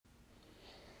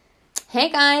Hey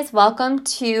guys, welcome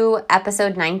to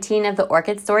episode 19 of the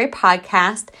Orchid Story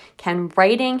podcast. Can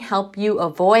writing help you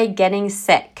avoid getting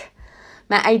sick?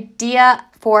 My idea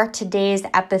for today's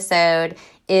episode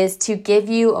is to give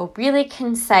you a really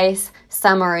concise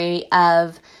summary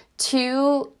of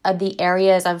two of the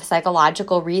areas of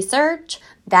psychological research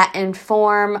that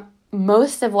inform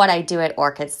most of what I do at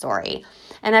Orchid Story.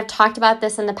 And I've talked about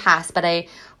this in the past, but I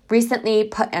recently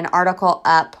put an article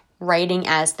up, Writing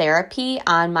as Therapy,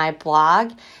 on my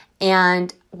blog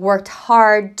and worked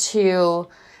hard to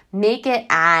make it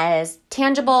as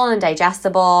tangible and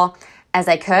digestible as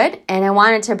I could. And I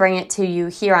wanted to bring it to you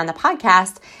here on the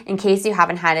podcast in case you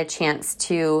haven't had a chance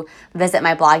to visit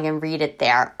my blog and read it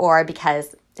there, or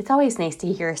because it's always nice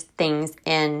to hear things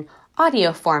in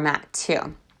audio format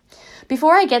too.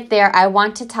 Before I get there, I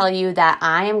want to tell you that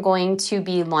I am going to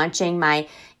be launching my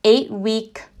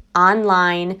 8-week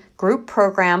online group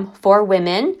program for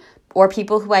women or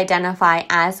people who identify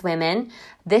as women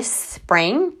this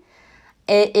spring.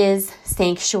 It is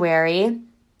Sanctuary.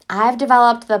 I've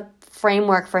developed the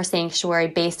framework for Sanctuary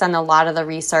based on a lot of the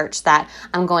research that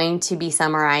I'm going to be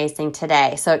summarizing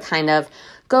today. So it kind of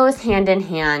goes hand in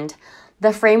hand.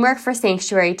 The framework for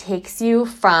Sanctuary takes you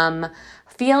from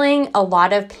feeling a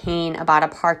lot of pain about a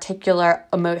particular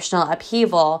emotional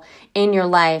upheaval in your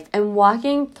life and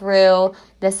walking through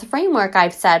this framework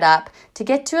I've set up to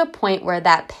get to a point where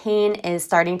that pain is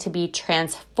starting to be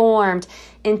transformed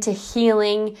into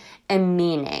healing and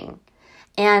meaning.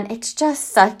 And it's just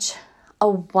such a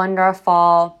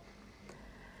wonderful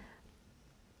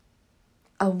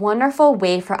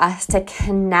way for us to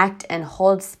connect and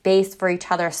hold space for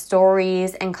each other's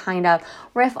stories and kind of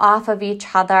riff off of each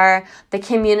other. The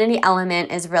community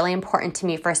element is really important to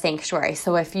me for Sanctuary.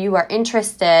 So if you are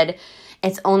interested,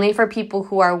 it's only for people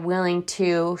who are willing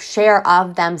to share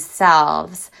of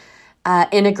themselves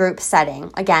in a group setting.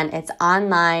 Again, it's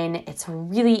online. It's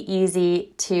really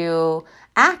easy to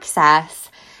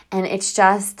access. And it's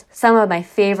just some of my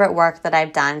favorite work that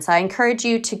I've done. So I encourage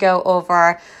you to go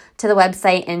over to the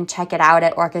website and check it out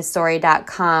at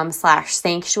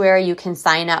orchidstory.com/sanctuary. You can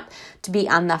sign up to be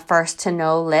on the first to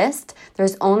know list.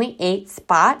 There's only 8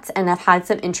 spots and I've had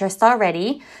some interest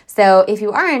already. So if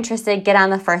you are interested, get on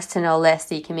the first to know list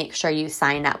so you can make sure you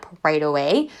sign up right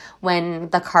away when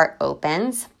the cart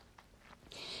opens.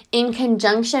 In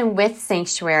conjunction with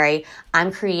Sanctuary,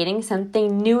 I'm creating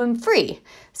something new and free.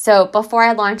 So before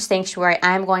I launch Sanctuary,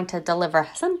 I'm going to deliver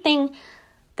something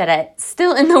that is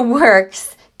still in the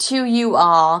works to you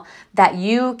all that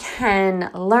you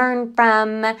can learn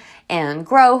from and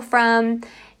grow from,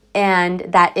 and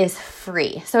that is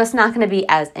free. So it's not going to be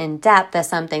as in-depth as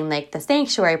something like the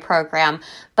Sanctuary program,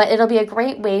 but it'll be a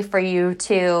great way for you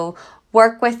to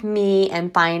work with me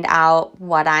and find out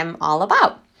what I'm all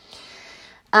about.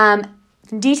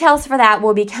 Details for that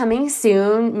will be coming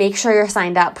soon. Make sure you're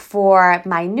signed up for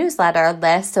my newsletter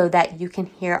list so that you can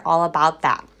hear all about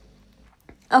that.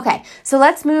 Okay, so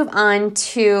let's move on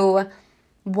to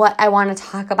what I want to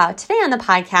talk about today on the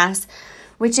podcast,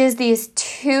 which is these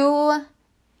two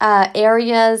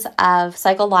areas of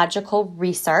psychological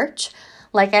research,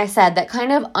 like I said, that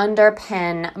kind of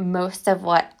underpin most of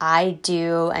what I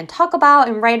do and talk about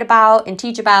and write about and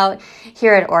teach about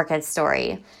here at Orchid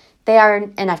Story. They are,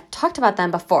 and I've talked about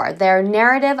them before, they're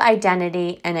narrative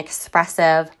identity and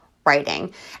expressive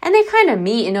writing. And they kind of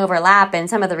meet and overlap, and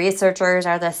some of the researchers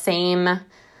are the same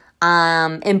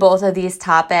in both of these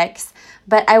topics,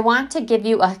 but I want to give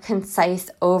you a concise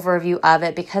overview of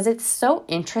it because it's so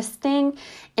interesting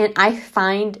and I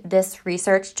find this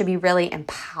research to be really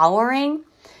empowering.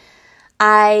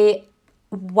 I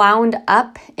wound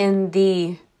up in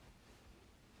the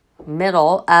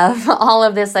middle of all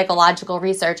of this psychological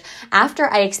research after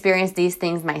I experienced these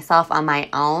things myself on my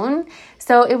own.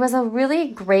 So it was a really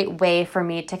great way for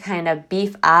me to kind of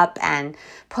beef up and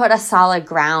put a solid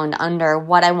ground under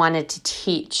what I wanted to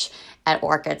teach at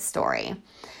Orchid Story.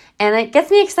 And it gets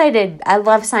me excited. I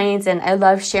love science and I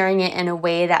love sharing it in a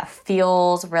way that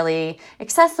feels really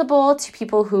accessible to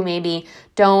people who maybe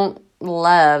don't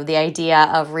love the idea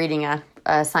of reading a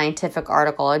scientific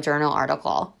article, a journal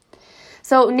article.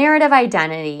 So narrative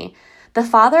identity. The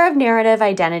father of narrative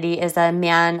identity is a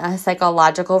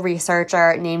psychological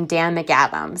researcher named Dan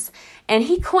McAdams. And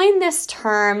he coined this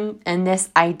term and this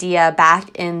idea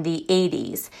back in the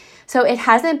 80s. So it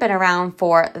hasn't been around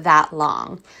for that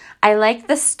long. I like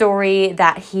the story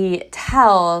that he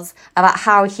tells about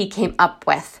how he came up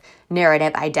with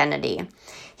narrative identity.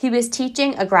 He was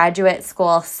teaching a graduate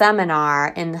school seminar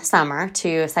in the summer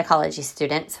to psychology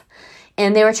students.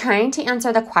 And they were trying to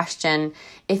answer the question,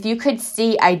 if you could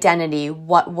see identity,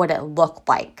 what would it look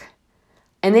like?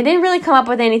 And they didn't really come up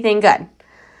with anything good.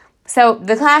 So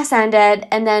the class ended,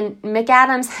 and then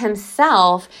McAdams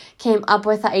himself came up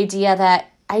with the idea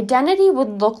that identity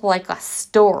would look like a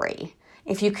story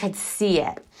if you could see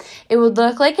it. It would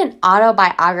look like an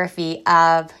autobiography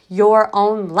of your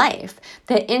own life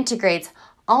that integrates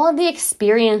all of the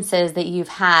experiences that you've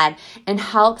had and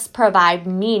helps provide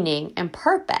meaning and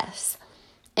purpose.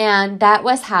 And that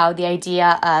was how the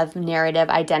idea of narrative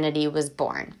identity was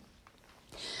born.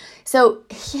 So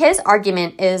his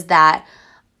argument is that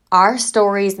our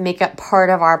stories make up part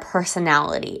of our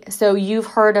personality. So you've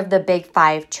heard of the big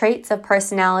 5 traits of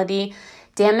personality.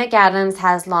 Dan McAdams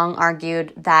has long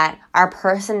argued that our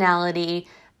personality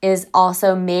is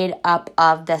also made up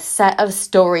of the set of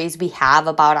stories we have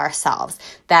about ourselves,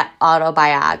 that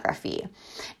autobiography.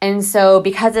 And so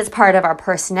because it's part of our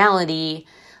personality,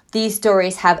 these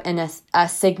stories have a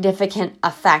significant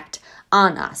effect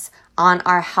on us, on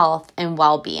our health and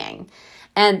well-being.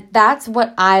 And that's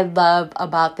what I love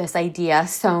about this idea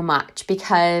so much,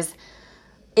 because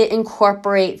it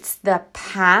incorporates the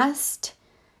past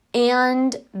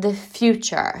and the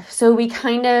future. So we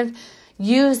kind of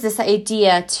use this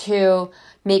idea to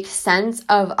make sense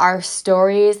of our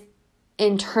stories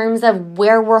in terms of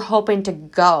where we're hoping to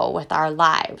go with our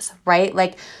lives, right?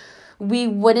 Like, we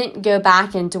wouldn't go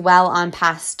back and dwell on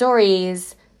past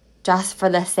stories just for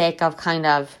the sake of kind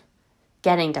of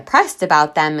getting depressed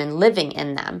about them and living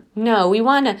in them. No, we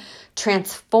want to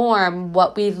transform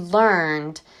what we've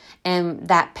learned and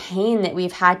that pain that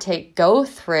we've had to go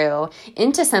through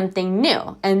into something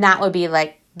new. And that would be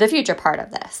like the future part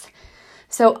of this.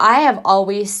 So I have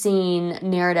always seen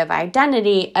narrative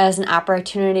identity as an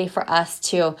opportunity for us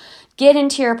to get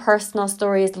into your personal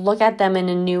stories, look at them in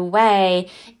a new way,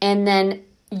 and then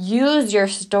use your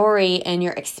story and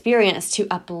your experience to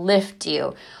uplift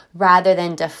you rather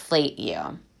than deflate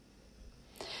you.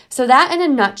 So that, in a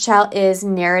nutshell, is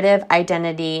narrative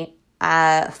identity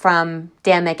from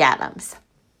Dan McAdams.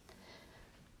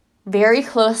 Very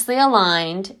closely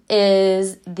aligned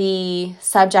is the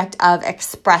subject of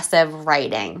expressive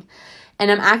writing.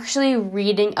 And I'm actually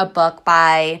reading a book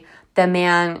by the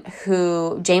man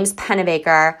James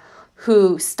Pennebaker,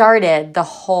 who started the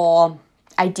whole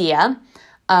idea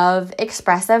of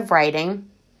expressive writing.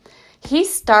 He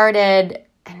started,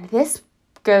 and this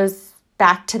goes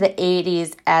back to the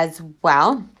 80s as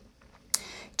well.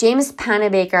 James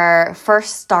Pennebaker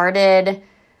first started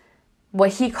what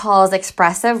he calls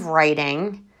expressive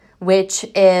writing, which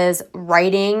is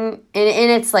writing in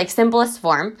its like simplest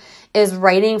form, is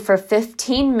writing for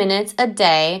 15 minutes a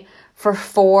day for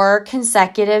 4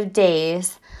 consecutive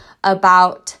days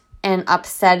about an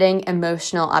upsetting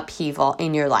emotional upheaval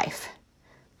in your life.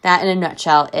 That, in a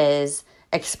nutshell, is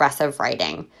expressive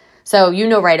writing. So you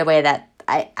know right away that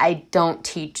I don't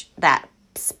teach that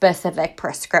specific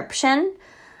prescription.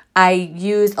 I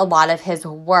use a lot of his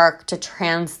work to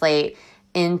translate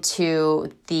into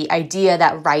the idea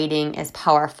that writing is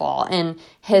powerful, and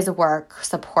his work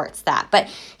supports that. But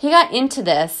he got into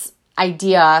this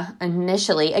idea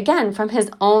initially, again, from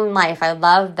his own life. I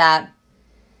love that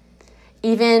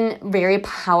even very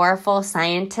powerful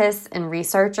scientists and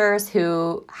researchers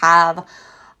who have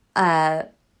a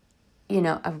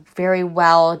very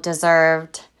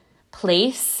well-deserved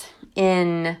place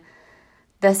in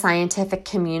the scientific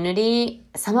community,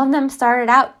 some of them started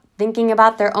out thinking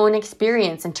about their own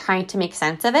experience and trying to make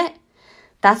sense of it.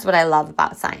 That's what I love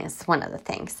about science, one of the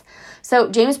things.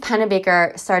 So James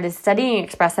Pennebaker started studying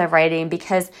expressive writing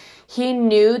because he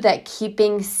knew that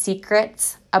keeping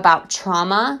secrets about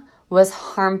trauma was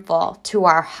harmful to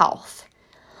our health.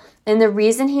 And the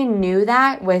reason he knew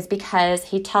that was because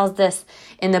he tells this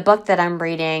in the book that I'm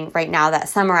reading right now that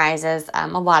summarizes a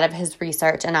lot of his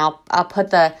research, and I'll put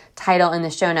the title in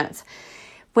the show notes.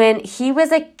 When he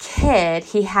was a kid,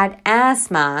 he had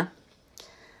asthma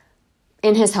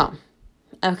in his home,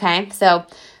 okay? So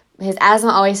his asthma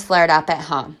always flared up at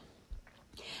home.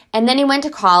 And then he went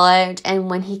to college, and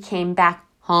when he came back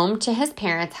home to his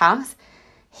parents' house,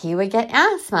 he would get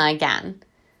asthma again.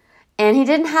 And he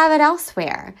didn't have it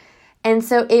elsewhere. And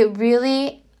so it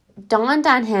really dawned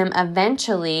on him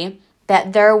eventually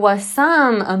that there was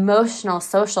some emotional,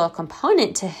 social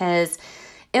component to his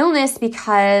illness,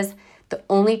 because the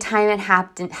only time it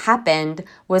happened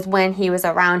was when he was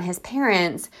around his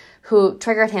parents, who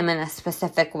triggered him in a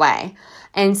specific way.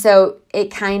 And so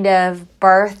it kind of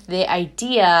birthed the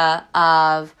idea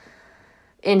of,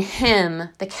 in him,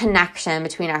 the connection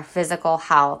between our physical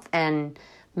health and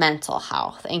mental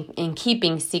health, and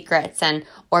keeping secrets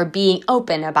or being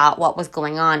open about what was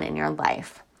going on in your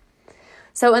life.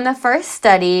 So in the first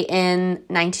study in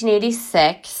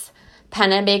 1986,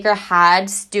 Pennebaker had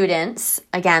students,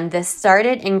 again, this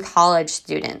started in college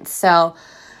students. So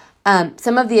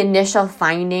some of the initial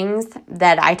findings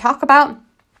that I talk about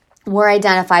were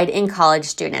identified in college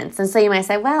students. And so you might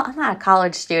say, well, I'm not a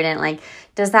college student. Like,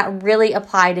 does that really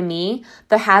apply to me?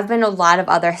 There have been a lot of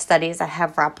other studies that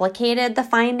have replicated the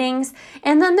findings,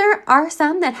 and then there are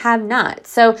some that have not.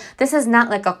 So this is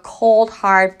not like a cold,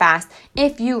 hard, fast.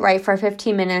 If you write for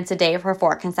 15 minutes a day for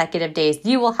 4 consecutive days,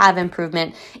 you will have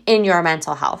improvement in your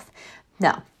mental health.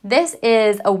 No, this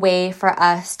is a way for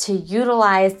us to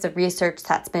utilize the research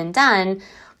that's been done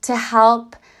to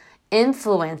help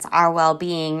influence our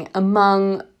well-being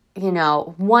among,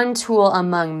 one tool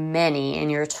among many in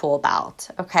your tool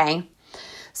belt, okay?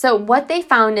 So what they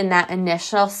found in that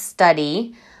initial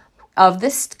study of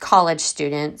this college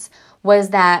students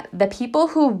was that the people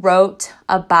who wrote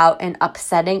about an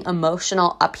upsetting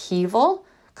emotional upheaval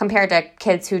compared to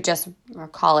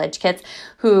college kids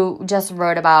who just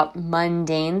wrote about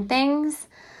mundane things,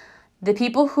 the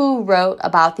people who wrote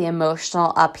about the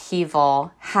emotional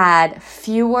upheaval had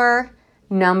fewer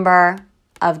number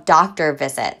of doctor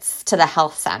visits to the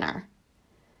health center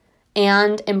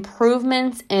and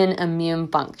improvements in immune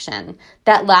function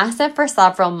that lasted for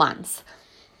several months.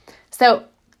 So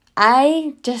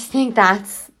I just think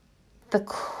that's the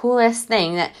coolest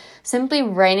thing, that simply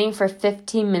writing for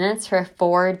 15 minutes for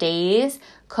 4 days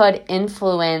could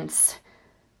influence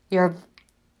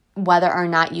whether or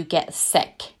not you get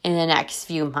sick in the next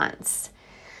few months.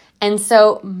 And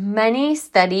so many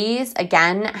studies,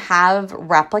 again, have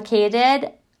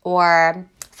replicated or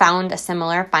found a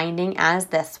similar finding as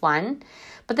this one.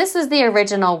 But this is the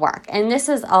original work. And this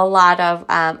is a lot of,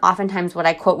 oftentimes what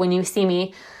I quote when you see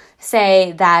me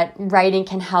say that writing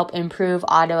can help improve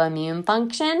autoimmune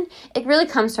function. It really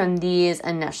comes from these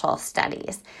initial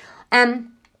studies. And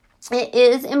it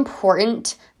is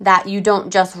important that you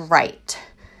don't just write.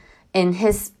 In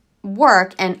his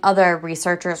work and other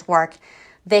researchers' work,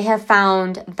 they have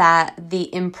found that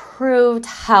the improved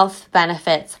health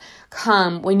benefits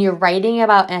come when you're writing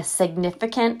about a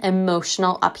significant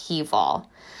emotional upheaval.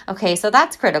 Okay, so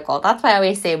that's critical. That's why I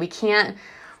always say we can't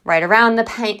write around the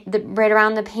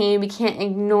pain. We can't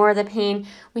ignore the pain.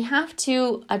 We have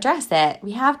to address it.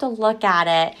 We have to look at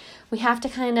it. We have to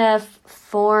kind of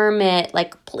form it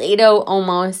like Play-Doh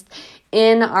almost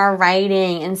in our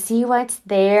writing and see what's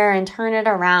there and turn it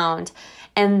around.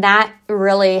 And that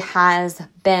really has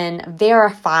been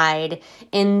verified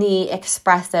in the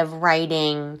expressive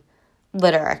writing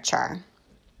literature.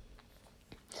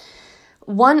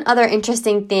 One other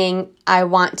interesting thing I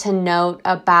want to note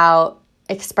about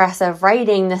expressive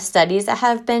writing, the studies that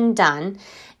have been done,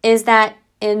 is that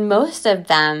in most of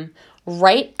them,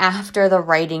 right after the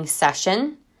writing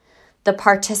session, the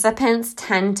participants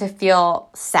tend to feel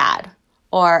sad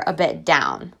or a bit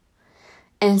down.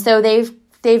 And so they've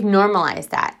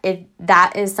normalized that.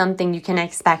 That is something you can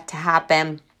expect to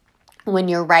happen when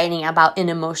you're writing about an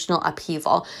emotional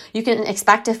upheaval. You can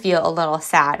expect to feel a little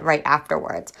sad right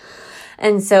afterwards.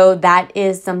 And so that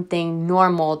is something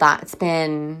normal that's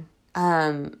been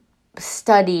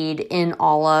studied in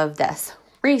all of this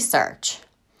research.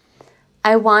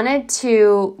 I wanted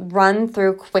to run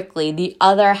through quickly the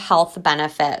other health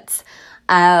benefits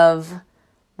of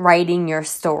writing your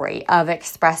story, of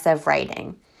expressive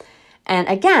writing. And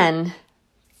again,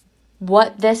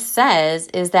 what this says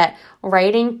is that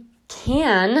writing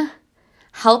can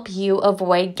help you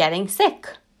avoid getting sick.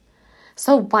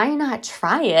 So why not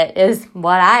try it is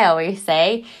what I always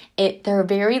say. There are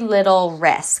very little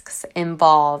risks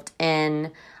involved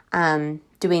in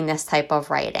doing this type of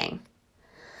writing.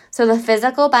 So the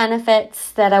physical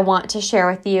benefits that I want to share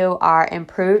with you are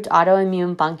improved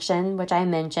autoimmune function, which I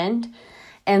mentioned,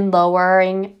 and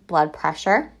lowering blood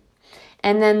pressure.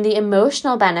 And then the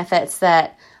emotional benefits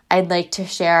that I'd like to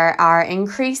share are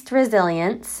increased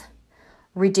resilience,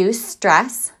 reduced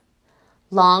stress,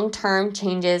 long-term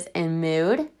changes in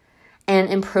mood, and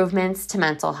improvements to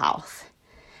mental health.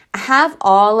 I have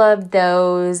all of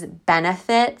those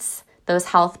benefits, those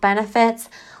health benefits,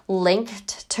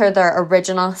 linked to the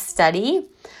original study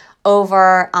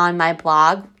over on my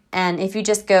blog. And if you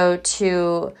just go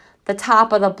to the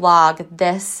top of the blog,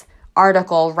 this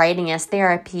article, Writing as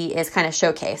Therapy, is kind of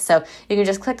showcased. So you can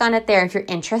just click on it there if you're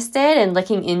interested in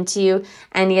looking into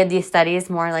any of these studies,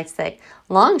 more like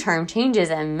long-term changes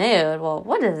in mood. Well,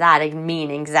 what does that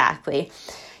mean exactly?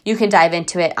 You can dive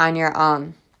into it on your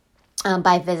own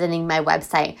by visiting my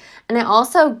website. And I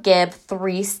also give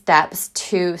 3 steps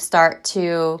to start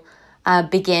to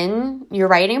begin your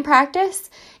writing practice.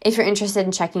 If you're interested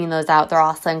in checking those out, they're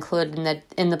also included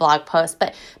in the blog post.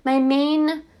 But my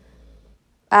main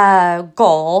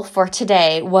goal for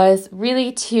today was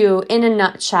really to, in a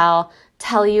nutshell,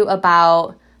 tell you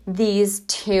about these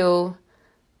two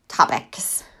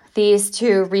topics, these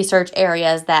two research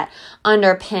areas that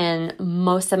underpin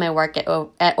most of my work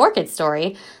at Orchid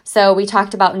Story. So we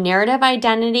talked about narrative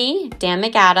identity, Dan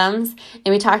McAdams,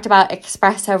 and we talked about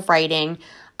expressive writing,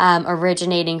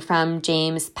 originating from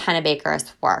James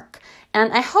Pennebaker's work.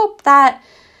 And I hope that,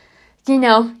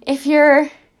 if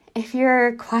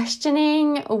you're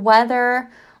questioning whether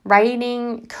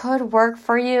writing could work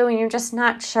for you and you're just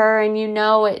not sure, and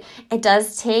it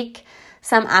does take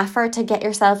some effort to get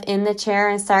yourself in the chair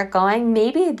and start going,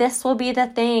 maybe this will be the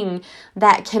thing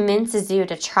that convinces you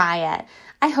to try it.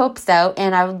 I hope so,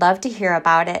 and I would love to hear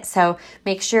about it. So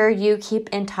make sure you keep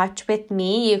in touch with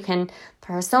me. There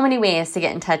are so many ways to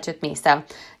get in touch with me, so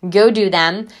go do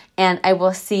them, and I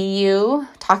will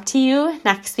talk to you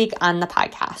next week on the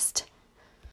podcast.